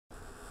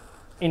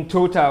in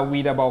total, we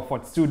had about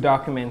 42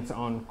 documents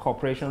on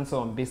corporations, so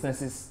on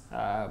businesses.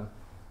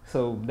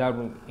 So that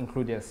would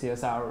include their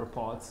CSR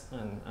reports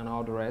and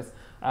all the rest.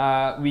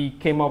 We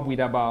came up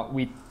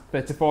with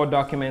 34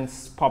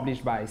 documents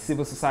published by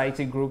civil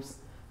society groups,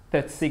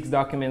 36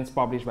 documents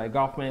published by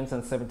governments,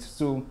 and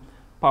 72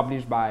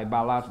 published by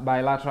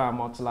bilateral and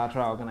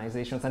multilateral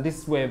organizations. And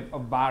this were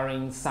of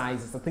varying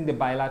sizes. I think the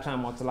bilateral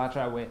and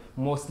multilateral were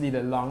mostly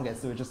the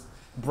longest. They were just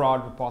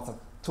broad reports of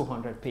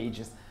 200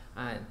 pages.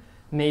 And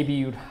maybe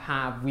you'd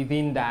have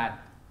within that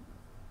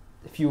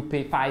a few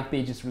 5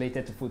 pages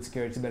related to food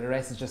security, but the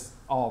rest is just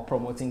all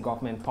promoting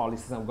government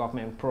policies and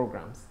government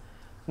programs.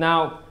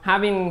 Now,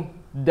 having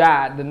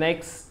that, the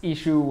next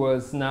issue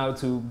was now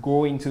to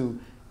go into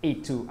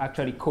it to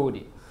actually code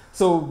it.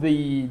 So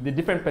the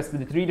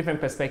three different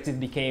perspectives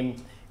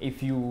became,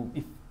 if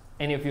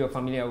any of you are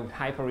familiar with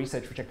hyper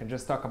research, which I can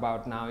just talk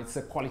about now, it's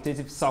a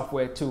qualitative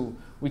software tool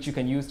which you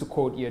can use to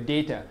code your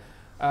data.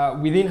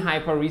 Within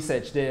hyper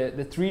research,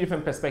 the three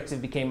different perspectives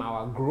became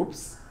our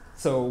groups.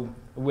 So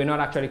we're not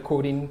actually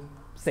coding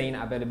saying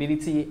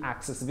availability,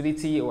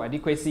 accessibility, or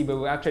adequacy, but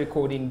we're actually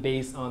coding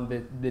based on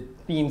the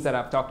themes that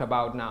I've talked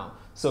about now.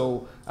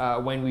 So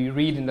when we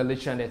read in the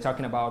literature and they're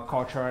talking about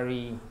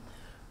culturally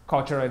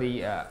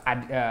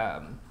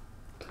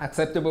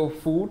acceptable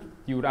food,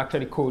 you would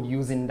actually code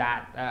using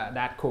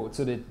that code.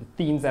 So the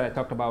themes that I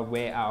talked about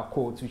were our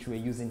codes, which we're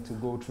using to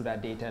go through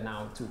that data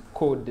now to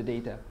code the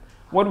data.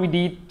 What we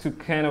did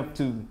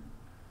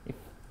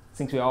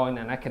since we're all in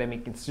an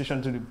academic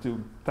institution,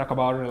 to talk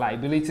about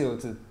reliability or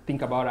to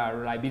think about our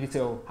reliability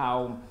of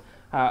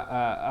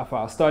of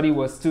our study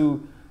was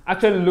to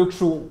actually look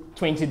through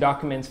 20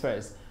 documents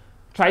first,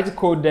 try to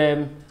code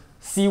them,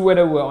 see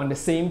whether we're on the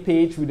same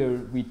page with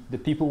the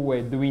people who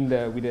were doing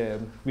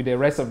with the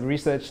rest of the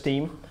research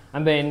team,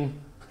 and then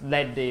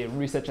let the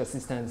research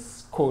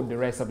assistants code the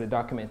rest of the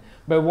document.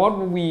 But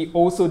what we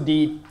also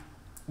did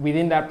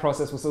within that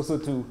process was also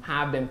to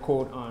have them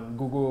code on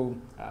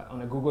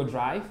on a Google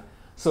Drive.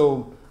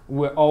 So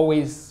we're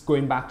always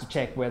going back to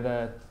check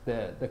whether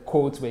the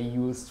codes were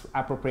used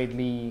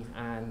appropriately,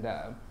 and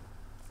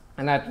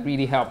that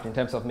really helped in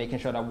terms of making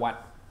sure that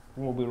what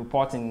we'll be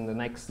reporting in the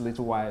next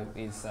little while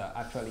is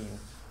actually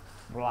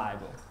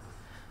reliable.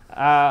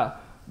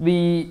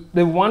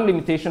 The one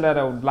limitation that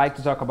I would like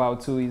to talk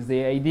about too is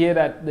the idea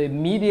that the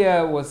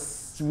media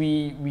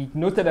we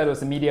noted that there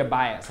was a media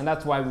bias, and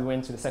that's why we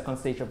went to the second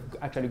stage of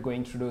actually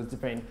going through those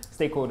different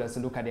stakeholders to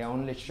look at their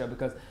own literature,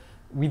 because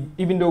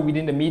even though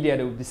within the media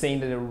they would be saying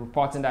that they were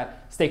reporting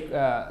that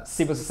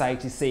civil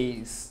society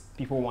says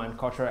people want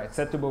culturally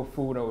acceptable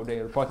food, or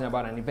they're reporting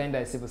about an event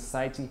that civil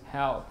society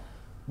held,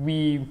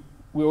 we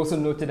also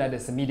noted that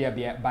there's a media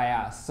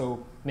bias.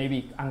 So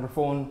maybe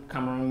Anglophone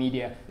Cameroon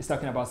media is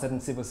talking about certain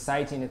civil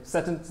society and a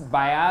certain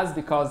bias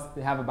because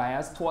they have a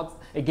bias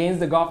against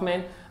the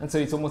government, and so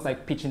it's almost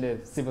like pitching the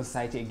civil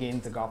society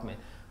against the government.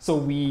 So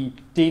we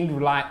didn't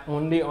rely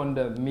only on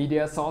the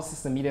media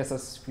sources. The media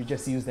sources, we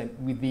just use them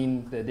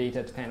within the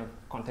data to kind of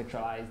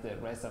contextualize the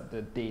rest of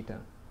the data.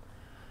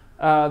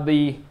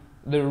 The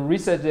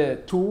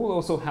research tool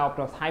also helped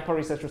us, hyper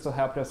research also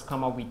helped us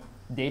come up with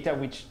data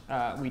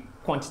with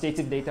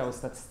quantitative data or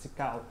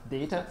statistical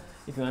data,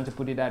 if you want to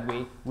put it that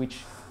way, which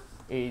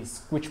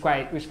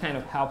kind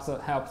of helps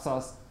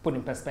us put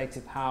in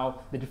perspective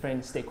how the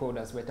different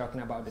stakeholders were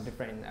talking about the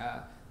different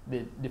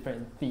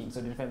themes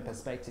or different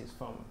perspectives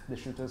from the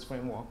Shooters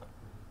framework.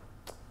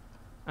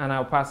 And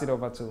I'll pass it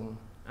over to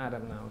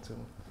Adam now to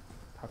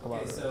talk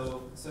about it.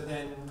 So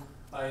then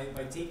by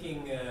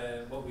taking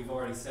what we've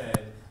already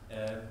said,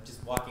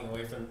 just walking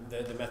away from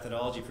the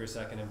methodology for a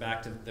second and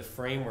back to the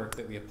framework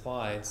that we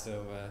applied.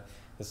 So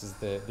this is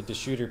the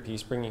DeShooter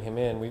piece, bringing him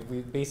in.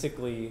 We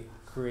basically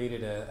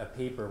created a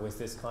paper with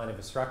this kind of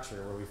a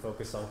structure where we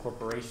focus on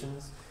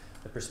corporations,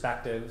 the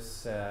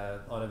perspectives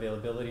on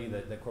availability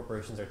that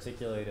corporations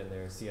articulate in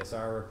their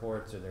CSR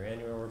reports or their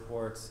annual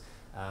reports,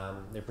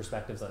 their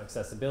perspectives on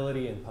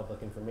accessibility and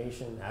public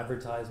information,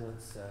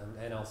 advertisements,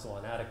 and also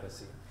on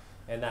adequacy.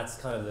 And that's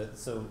kind of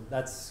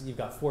you've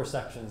got 4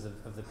 sections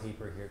of the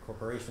paper here: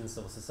 corporations,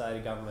 civil society,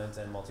 government,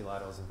 and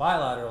multilaterals and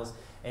bilaterals.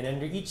 And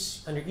under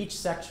each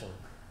section,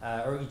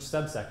 or each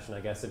subsection, I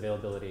guess,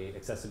 availability,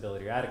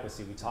 accessibility, or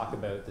adequacy, we talk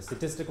about the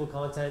statistical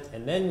content,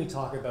 and then we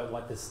talk about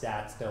what the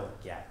stats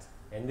don't get.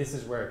 And this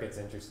is where it gets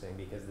interesting,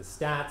 because the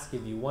stats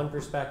give you one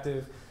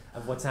perspective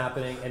of what's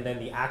happening, and then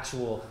the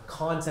actual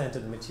content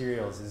of the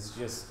materials is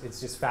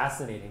just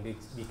fascinating,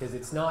 because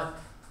it's not,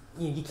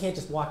 you can't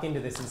just walk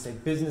into this and say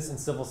business and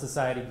civil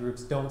society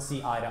groups don't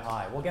see eye to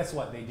eye. Well, guess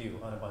what? They do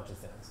on a bunch of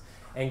things.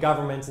 And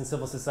governments and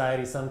civil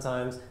society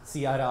sometimes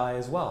see eye to eye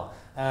as well.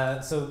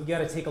 So you got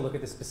to take a look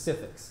at the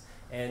specifics.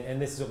 And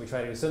this is what we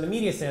try to do. So in the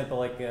media sample,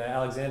 like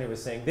Alexander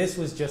was saying, this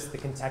was just the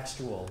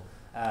contextual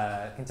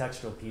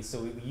piece.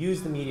 So we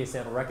use the media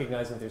sample,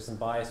 recognizing that there's some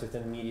bias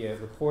within media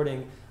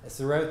reporting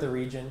throughout the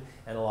region,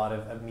 and a lot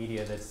of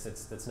media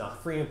that's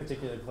not free in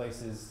particular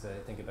places.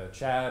 Think about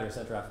Chad or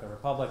Central African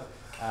Republic.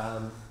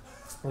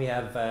 we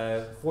have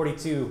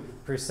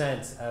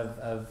 42%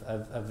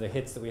 of the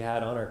hits that we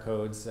had on our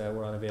codes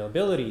were on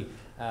availability,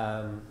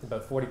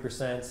 about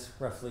 40%,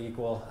 roughly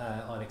equal,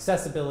 on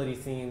accessibility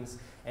themes,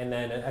 and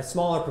then a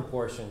smaller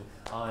proportion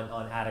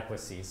on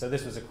adequacy. So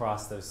this was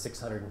across those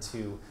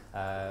 602,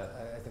 I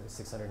think it was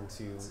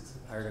 602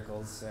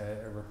 articles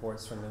or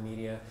reports from the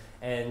media.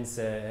 And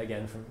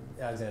again, from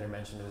Alexander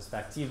mentioned, it was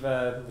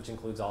Factiva, which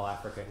includes All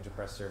Africa,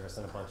 Interpress Service,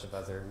 and a bunch of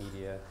other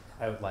media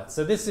outlets.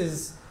 So this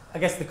is, I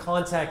guess, the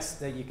context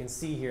that you can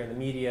see here in the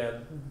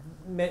media.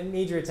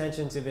 Major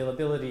attention to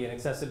availability and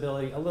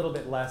accessibility, a little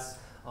bit less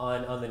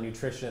on the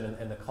nutrition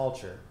and the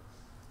culture.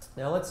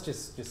 Now let's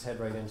just head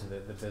right into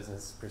the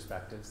business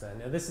perspectives then.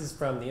 Now this is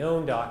from the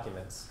own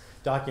documents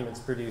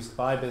produced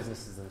by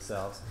businesses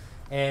themselves.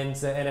 And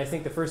I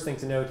think the first thing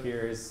to note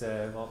here is,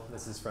 well,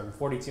 this is from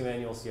 42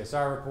 annual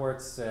CSR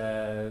reports,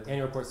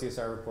 annual report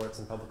CSR reports,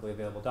 and publicly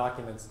available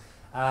documents.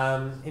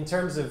 In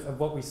terms of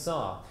what we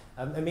saw,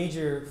 a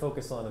major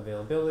focus on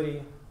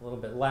availability, a little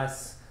bit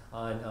less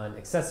on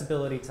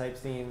accessibility type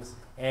themes,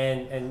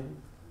 and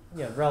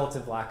you know,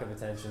 relative lack of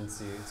attention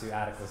to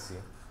adequacy.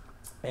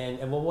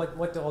 And well,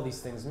 what do all these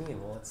things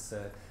mean? Well, let's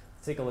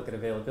take a look at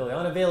availability.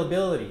 On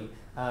availability,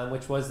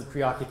 which was the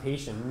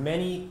preoccupation,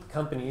 many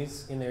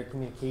companies in their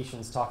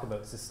communications talk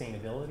about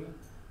sustainability.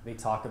 They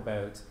talk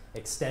about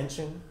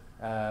extension.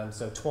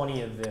 So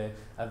 20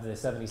 of the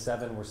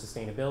 77 were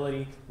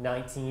sustainability,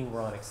 19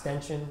 were on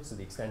extension, so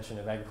the extension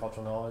of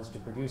agricultural knowledge to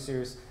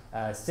producers,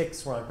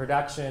 6 were on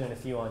production, and a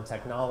few on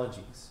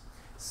technologies.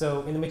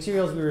 So in the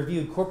materials we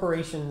reviewed,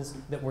 corporations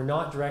that were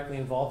not directly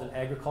involved in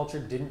agriculture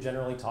didn't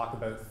generally talk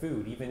about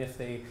food, even if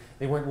they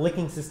weren't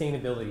linking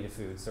sustainability to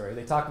food. Sorry,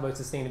 they talked about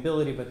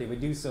sustainability, but they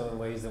would do so in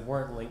ways that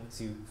weren't linked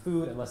to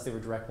food unless they were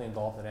directly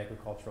involved in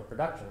agricultural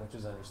production, which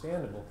is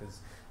understandable because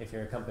if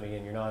you're a company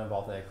and you're not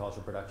involved in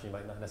agricultural production, you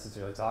might not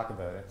necessarily talk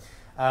about it.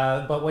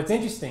 But what's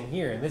interesting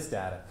here in this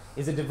data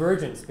is a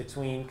divergence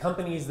between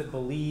companies that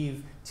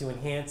believe to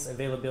enhance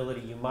availability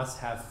you must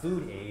have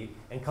food aid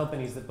and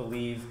companies that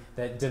believe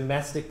that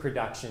domestic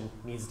production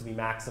needs to be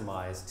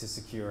maximized to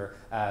secure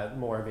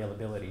more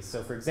availability.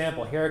 So for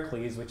example,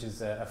 Heracles, which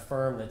is a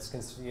firm that's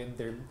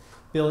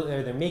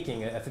they're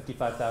making a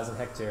 55,000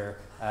 hectare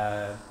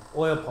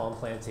oil palm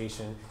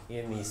plantation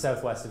in the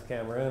southwest of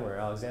Cameroon, where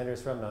Alexander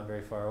is from, not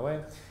very far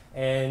away.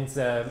 And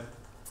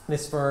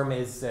this firm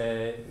is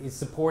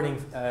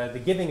supporting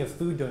the giving of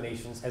food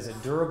donations as a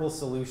durable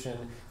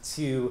solution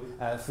to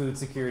food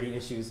security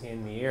issues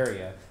in the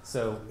area.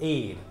 So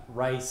aid,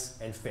 rice,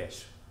 and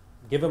fish.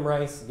 Give them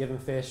rice, give them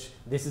fish.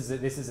 This is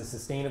a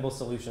sustainable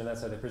solution.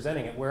 That's how they're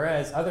presenting it.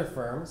 Whereas other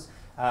firms,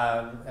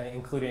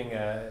 including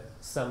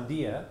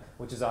Samdia,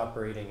 which is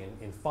operating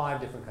in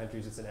 5 different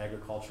countries, it's an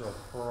agricultural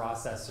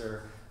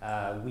processor,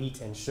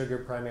 wheat and sugar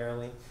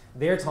primarily.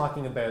 They're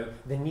talking about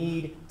the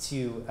need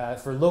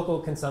for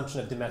local consumption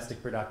of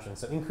domestic production.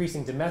 So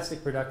increasing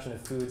domestic production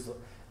of foods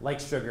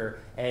like sugar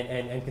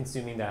and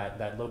consuming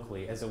that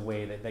locally as a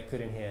way that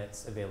could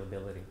enhance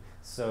availability.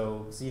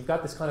 So you've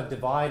got this kind of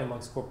divide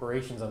amongst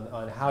corporations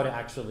on how to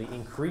actually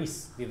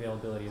increase the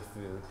availability of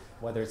food,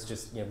 whether it's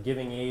just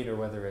giving aid or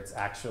whether it's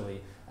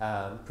actually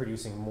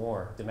producing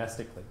more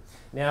domestically.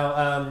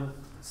 Now,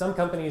 some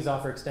companies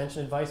offer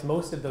extension advice.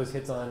 Most of those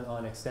hits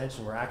on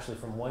extension were actually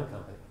from one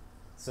company.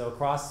 So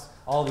across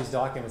all these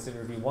documents that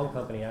we reviewed, one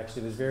company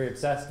actually was very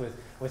obsessed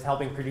with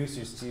helping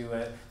producers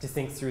to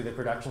think through the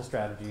production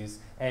strategies,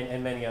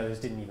 and many others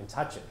didn't even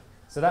touch it.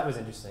 So that was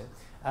interesting.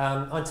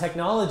 On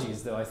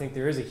technologies, though, I think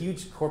there is a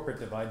huge corporate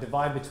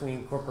divide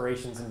between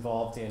corporations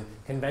involved in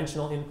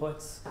conventional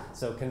inputs,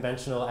 so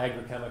conventional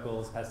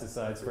agrochemicals,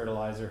 pesticides,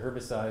 fertilizer,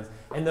 herbicides,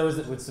 and those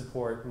that would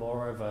support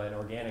more of an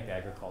organic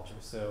agriculture.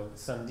 So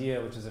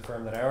Samdia, which is a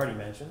firm that I already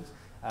mentioned,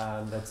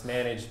 that's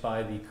managed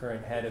by the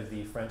current head of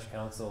the French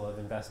Council of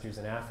Investors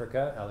in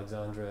Africa,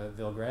 Alexandre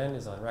Villegren,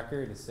 is on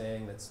record as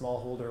saying that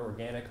smallholder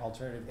organic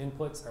alternative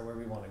inputs are where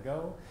we want to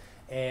go.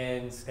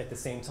 And at the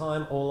same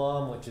time,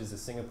 Olam, which is a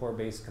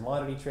Singapore-based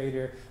commodity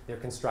trader, they're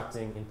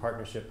constructing, in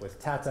partnership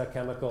with Tata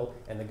Chemical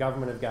and the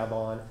government of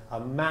Gabon, a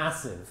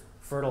massive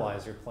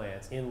fertilizer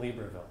plant in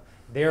Libreville.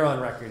 They're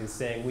on record as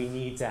saying we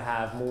need to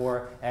have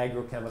more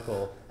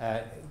agrochemical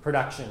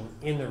production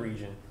in the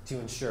region to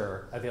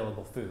ensure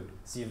available food.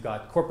 So you've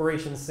got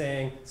corporations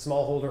saying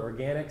smallholder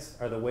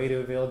organics are the way to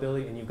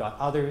availability, and you've got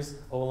others,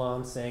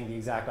 Olam, saying the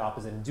exact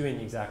opposite and doing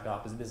the exact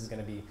opposite. This is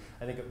going to be,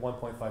 I think, a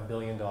 $1.5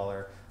 billion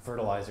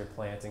fertilizer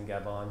plant in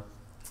Gabon.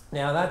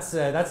 Now that's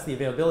the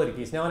availability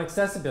piece. Now on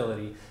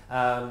accessibility,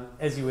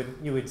 as you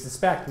would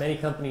suspect, many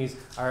companies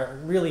are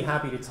really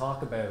happy to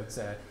talk about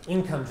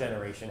income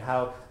generation,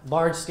 how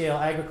large-scale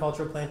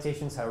agricultural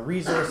plantations, how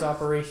resource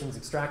operations,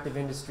 extractive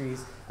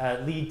industries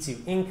lead to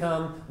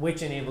income,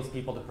 which enables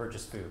people to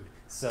purchase food.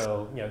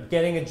 So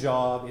getting a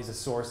job is a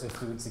source of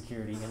food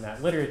security in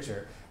that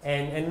literature.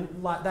 And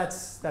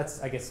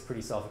that's I guess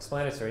pretty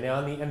self-explanatory. Now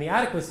on the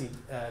adequacy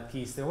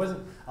piece, there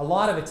wasn't a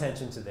lot of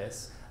attention to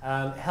this.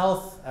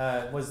 Health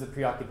was the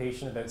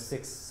preoccupation. About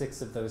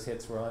six of those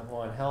hits were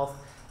on health.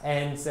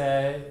 And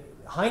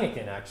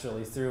Heineken,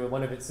 actually, through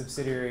one of its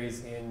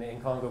subsidiaries in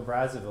Congo,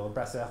 Brazzaville,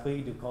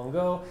 Brasserie du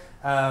Congo,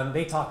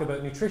 they talk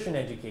about nutrition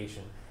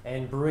education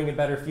and brewing a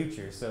better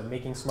future, so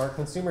making smart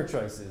consumer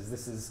choices.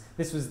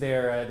 This was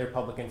their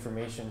public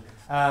information.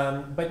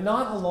 But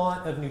not a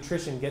lot of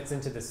nutrition gets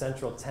into the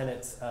central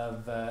tenets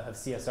of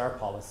CSR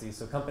policy.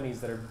 So companies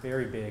that are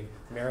very big,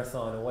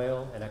 Marathon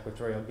Oil and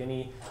Equatorial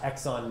Guinea,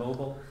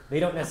 ExxonMobil, they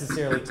don't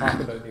necessarily talk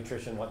about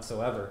nutrition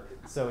whatsoever.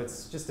 So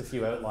it's just a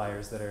few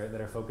outliers that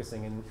are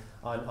focusing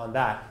on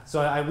that.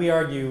 So we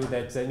argue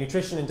that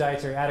nutrition and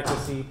dietary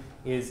adequacy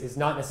is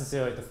not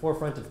necessarily at the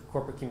forefront of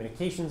corporate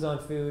communications on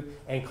food,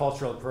 and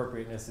cultural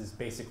appropriateness is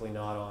basically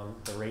not on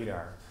the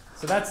radar.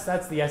 So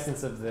that's the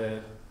essence of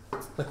the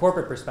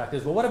corporate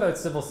perspectives. Well, what about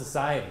civil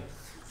society?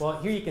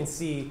 Well, here you can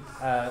see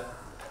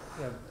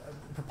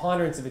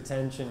preponderance of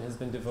attention has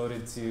been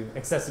devoted to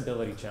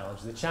accessibility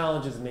challenges. The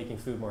challenges of making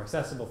food more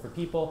accessible for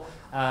people,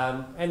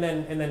 and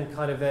then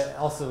kind of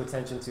also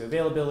attention to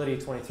availability,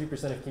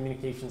 23% of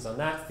communications on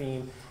that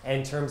theme,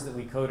 and terms that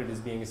we coded as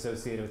being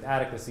associated with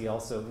adequacy,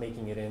 also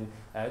making it in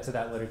to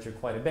that literature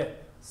quite a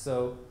bit.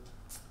 So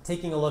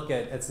taking a look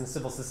at some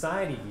civil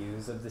society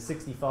views of the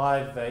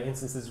 65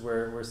 instances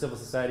where civil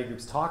society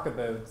groups talk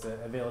about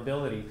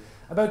availability,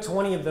 about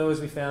 20 of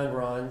those we found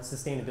were on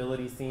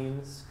sustainability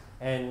themes,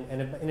 and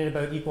in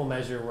about equal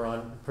measure were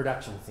on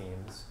production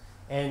themes.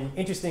 And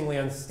interestingly,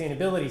 on the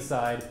sustainability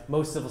side,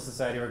 most civil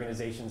society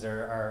organizations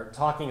are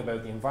talking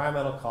about the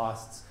environmental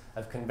costs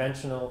of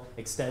conventional,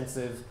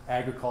 extensive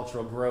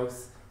agricultural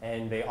growth,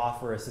 and they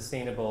offer a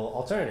sustainable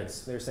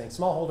alternatives. They're saying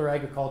smallholder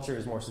agriculture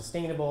is more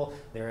sustainable.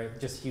 There are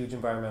just huge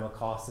environmental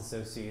costs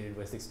associated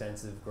with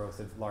extensive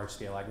growth of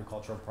large-scale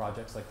agricultural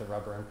projects like the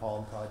rubber and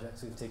palm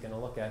projects we've taken a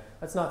look at.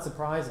 That's not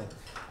surprising.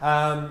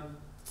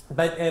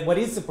 But what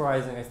is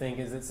surprising, I think,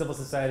 is that civil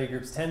society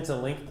groups tend to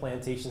link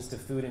plantations to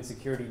food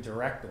insecurity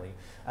directly.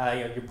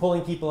 You're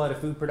pulling people out of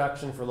food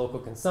production for local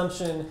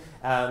consumption.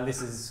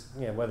 This is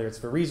whether it's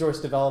for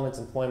resource development,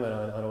 employment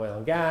on oil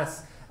and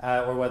gas,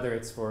 or whether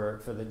it's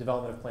for the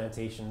development of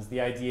plantations.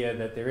 The idea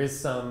that there is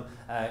some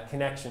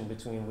connection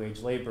between wage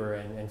labor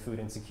and food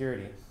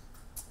insecurity.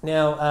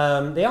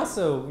 Now, they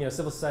also,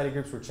 civil society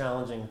groups were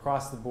challenging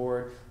across the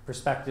board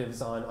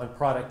perspectives on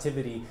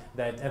productivity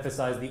that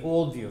emphasize the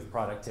old view of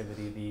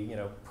productivity,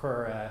 the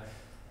per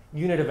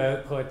unit of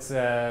output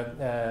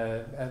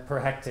per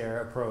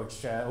hectare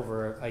approach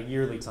over a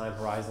yearly time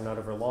horizon, not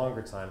over a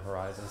longer time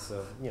horizon.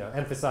 So,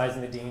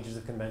 emphasizing the dangers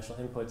of conventional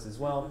inputs as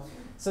well.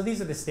 So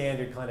these are the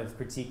standard kind of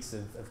critiques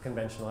of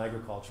conventional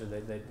agriculture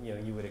that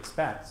you would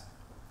expect.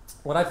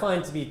 What I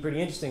find to be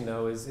pretty interesting,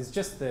 though, is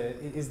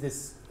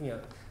this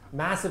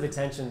massive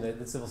attention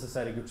that civil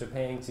society groups are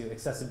paying to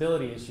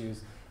accessibility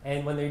issues.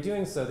 And when they're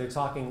doing so, they're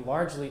talking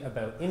largely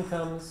about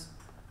incomes,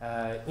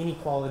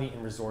 inequality,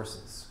 and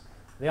resources.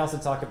 They also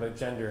talk about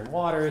gender and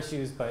water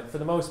issues, but for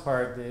the most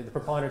part, the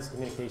preponderance of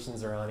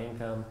communications are on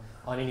income,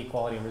 on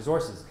inequality, and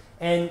resources.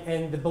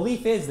 And the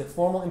belief is that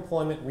formal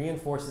employment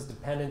reinforces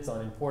dependence on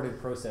imported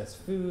processed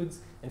foods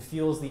and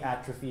fuels the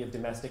atrophy of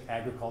domestic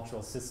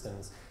agricultural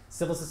systems.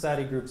 Civil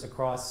society groups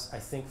across, I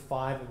think,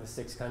 5 of the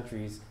 6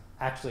 countries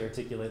actually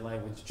articulate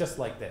language just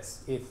like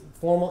this. If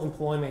formal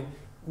employment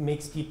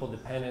makes people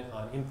dependent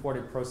on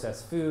imported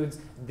processed foods,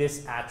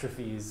 this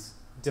atrophies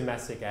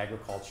domestic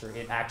agriculture.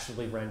 It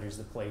actually renders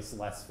the place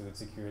less food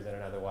secure than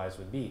it otherwise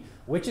would be,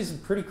 which is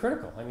pretty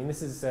critical. I mean,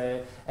 this is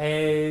another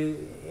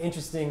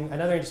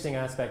interesting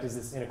aspect is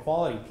this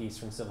inequality piece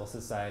from civil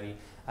society.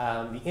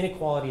 The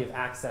inequality of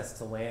access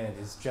to land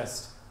is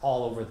just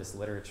all over this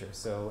literature.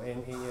 So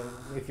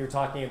if you're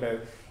talking about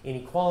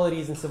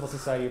inequalities in civil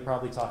society, you're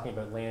probably talking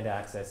about land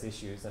access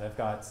issues. And I've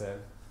got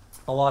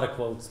a lot of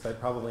quotes,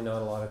 but probably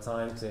not a lot of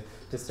time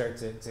to start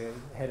to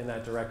head in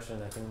that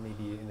direction. I can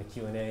maybe in the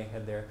Q&A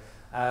head there.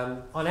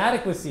 On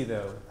adequacy,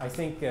 though, I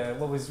think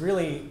what was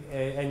really,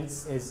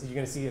 is you're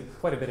going to see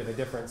quite a bit of a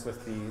difference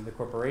with the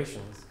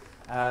corporations.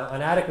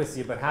 On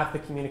adequacy, about half the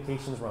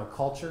communications were on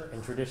culture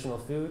and traditional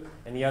food,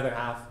 and the other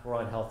half were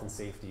on health and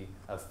safety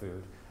of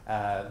food.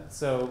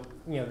 So,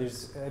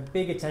 there's a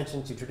big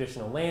attention to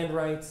traditional land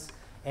rights.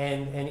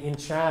 And in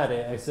Chad,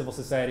 a civil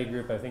society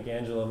group, I think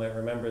Angela might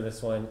remember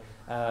this one,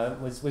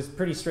 was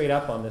pretty straight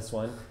up on this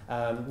one,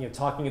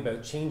 talking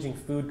about changing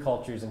food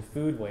cultures and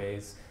food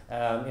ways.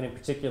 And in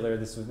particular,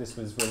 this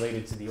was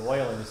related to the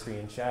oil industry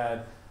in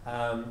Chad.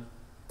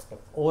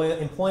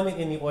 Employment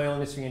in the oil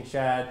industry in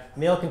Chad,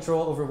 male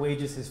control over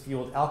wages has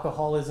fueled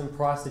alcoholism,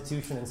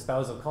 prostitution, and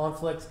spousal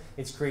conflict.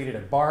 It's created a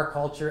bar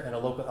culture and a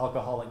local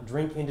alcoholic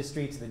drink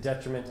industry to the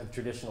detriment of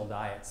traditional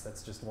diets.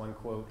 That's just one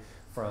quote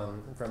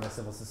from a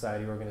civil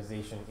society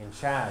organization in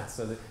Chad.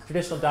 So the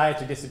traditional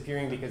diets are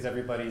disappearing because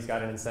everybody's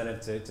got an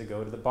incentive to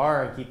go to the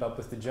bar and keep up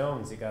with the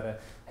Jones. You got to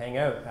hang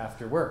out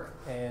after work.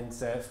 And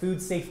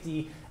food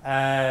safety,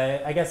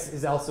 I guess,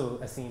 is also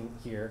a theme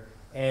here.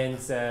 And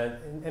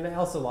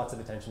also lots of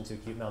attention to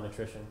acute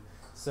malnutrition.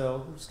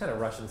 So I'm just kind of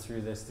rushing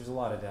through this. There's a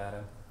lot of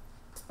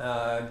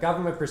data.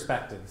 Government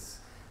perspectives.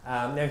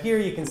 Now here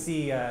you can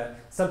see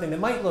something that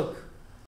might look